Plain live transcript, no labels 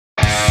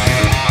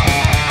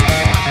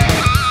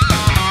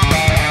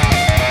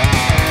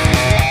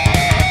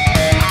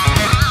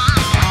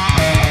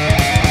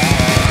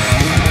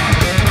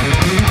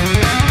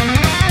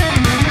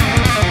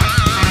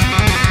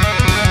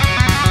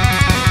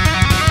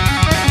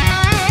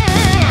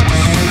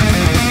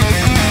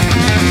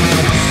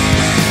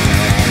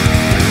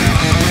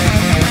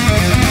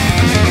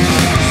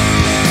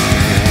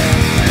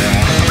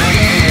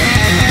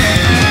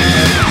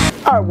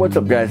What's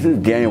up guys, this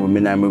is Daniel with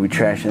Midnight Movie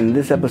Trash, and in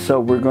this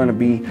episode we're going to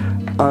be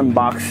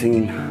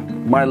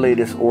unboxing my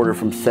latest order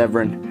from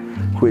Severin,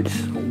 which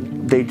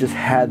they just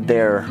had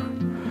their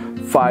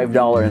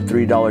 $5 and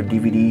 $3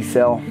 DVD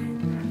sale,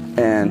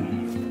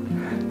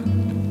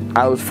 and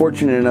I was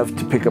fortunate enough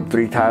to pick up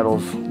 3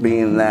 titles,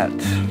 being that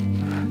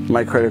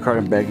my credit card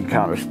and bank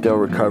account are still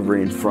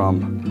recovering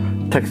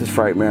from Texas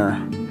Frightmare,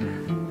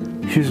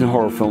 Houston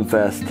Horror Film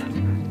Fest,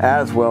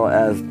 as well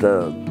as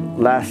the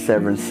last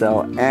Severin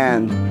sale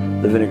and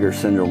the Vinegar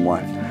Syndrome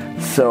one.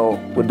 So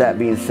with that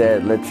being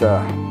said, let's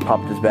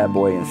pop this bad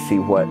boy and see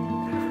what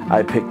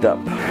I picked up.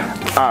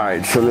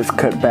 Alright, so let's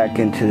cut back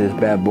into this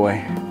bad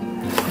boy.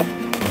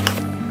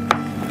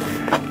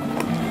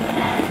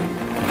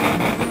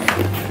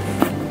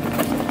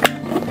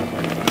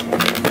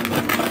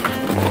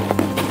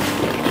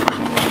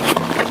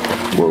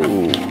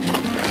 Whoa.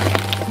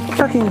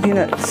 Fucking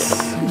peanuts.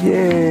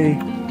 Yay.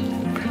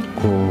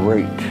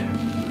 Great.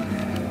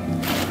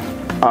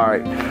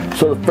 Alright,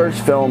 so the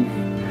first film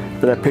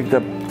that I picked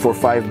up for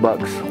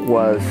 $5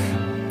 was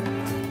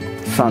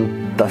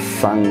Santa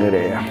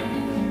Sangre,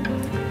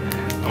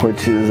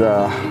 which is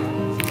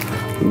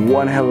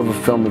one hell of a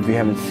film if you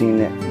haven't seen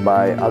it,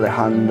 by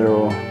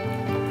Alejandro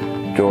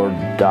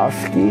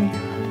Jodorowsky.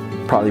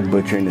 Probably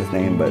butchering his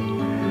name, but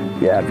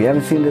yeah, if you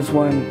haven't seen this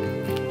one,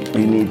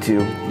 you need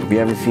to. If you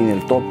haven't seen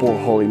El Topo,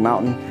 Holy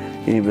Mountain,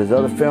 any of his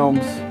other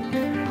films,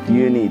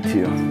 you need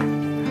to.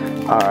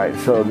 Alright,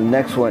 so the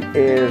next one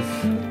is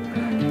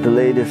the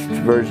latest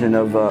version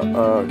of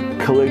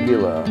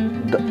Caligula,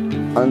 the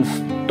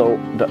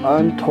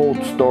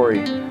Untold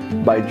Story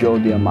by Joe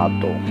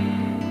D'Amato.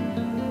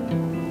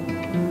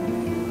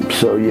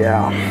 So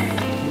yeah,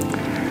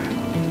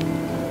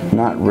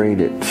 not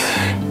rated.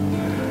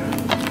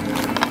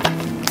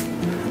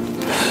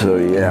 So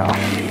yeah,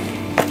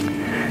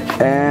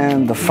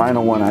 and the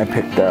final one I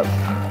picked up.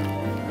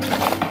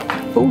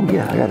 Oh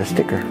yeah, I got a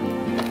sticker.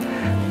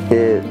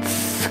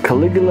 It's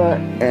Caligula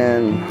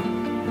and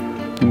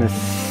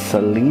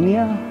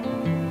Miscellanea,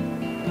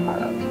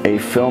 a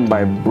film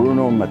by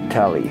Bruno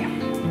Mattei.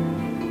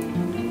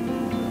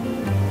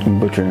 I'm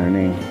butchering her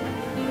name,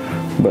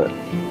 but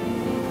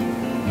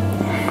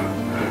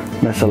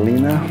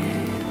Miscellanea.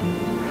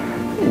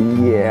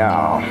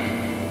 Yeah.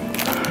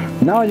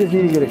 Now I just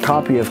need to get a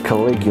copy of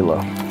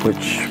Caligula,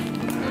 which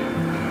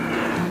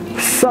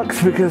sucks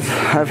because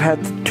I've had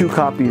 2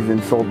 copies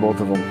and sold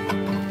both of them.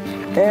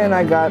 And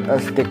I got a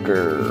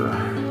sticker,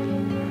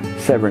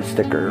 Severin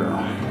sticker.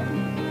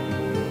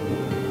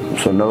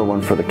 So another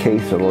one for the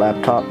case of the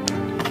laptop.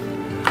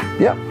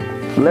 Yep.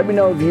 Let me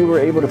know if you were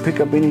able to pick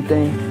up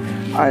anything.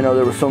 I know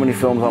there were so many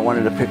films I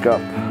wanted to pick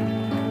up,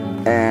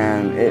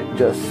 and it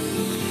just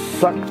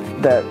sucked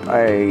that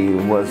I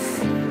was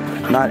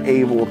not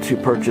able to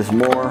purchase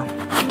more.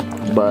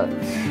 But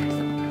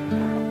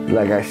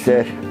like I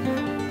said,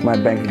 my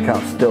bank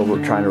account's still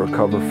trying to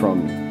recover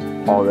from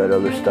all that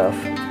other stuff.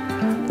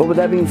 But with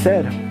that being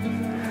said,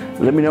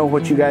 let me know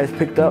what you guys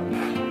picked up.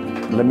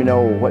 Let me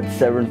know what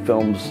Severin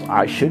films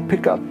I should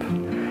pick up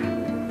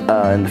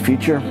in the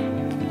future,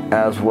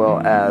 as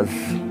well as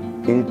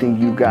anything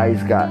you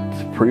guys got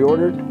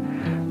pre-ordered,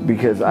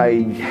 because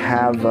I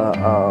have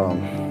got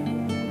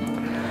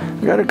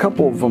a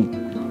couple of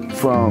them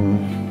from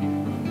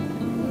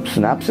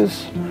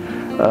Synopsis,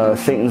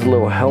 Satan's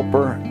Little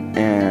Helper,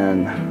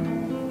 and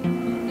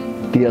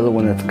the other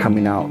one that's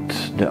coming out,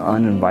 The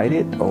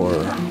Uninvited, or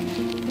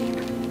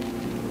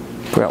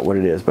I forgot what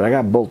it is, but I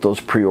got both those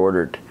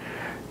pre-ordered,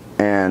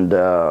 and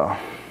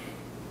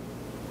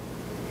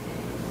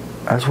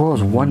as well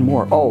as one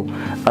more. Oh,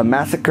 A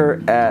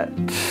Massacre at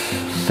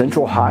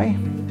Central High.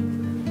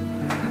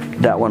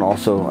 That one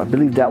also, I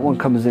believe that one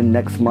comes in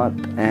next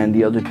month, and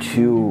the other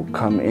 2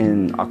 come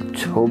in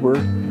October.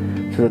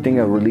 So I think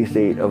a release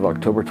date of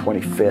October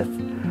 25th.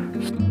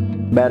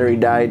 Battery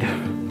died,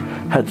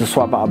 had to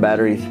swap out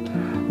batteries.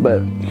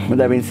 But with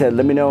that being said,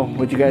 let me know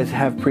what you guys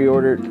have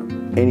pre-ordered,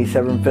 any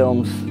Severin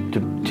films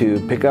to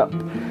pick up,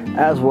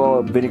 as well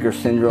as Vinegar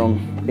Syndrome,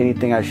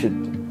 anything I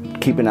should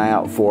keep an eye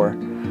out for.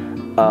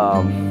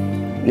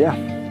 Yeah,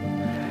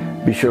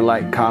 be sure to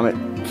like,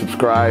 comment,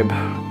 subscribe.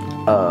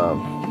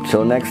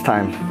 Till next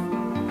time,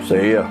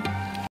 see ya.